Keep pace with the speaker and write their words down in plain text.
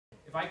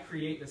if I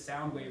create the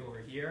sound wave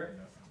over here,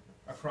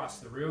 across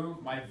the room,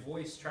 my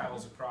voice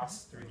travels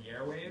across through the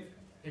airwave,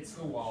 hits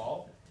the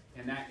wall,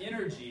 and that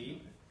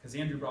energy, because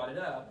Andrew brought it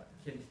up,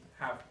 can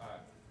have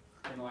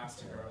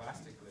inelastic or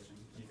elastic collision,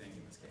 you think,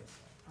 in this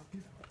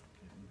case.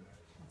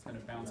 It's going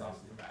to bounce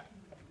off of the back.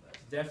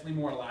 Definitely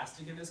more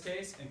elastic in this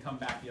case, and come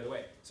back the other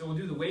way. So we'll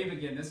do the wave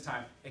again this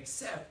time,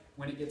 except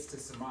when it gets to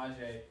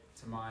Samaje,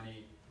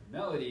 Tamani,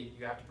 melody,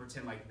 you have to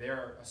pretend like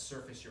they're a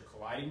surface you're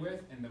colliding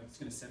with, and it's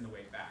going to send the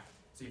wave back.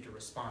 So you have to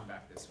respond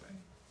back this way.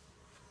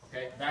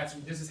 Okay,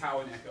 this is how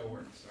an echo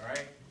works, all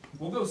right?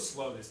 We'll go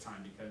slow this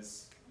time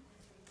because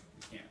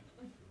we can.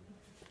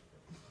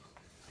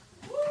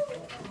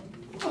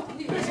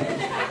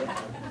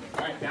 All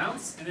right,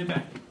 bounce, and then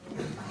back.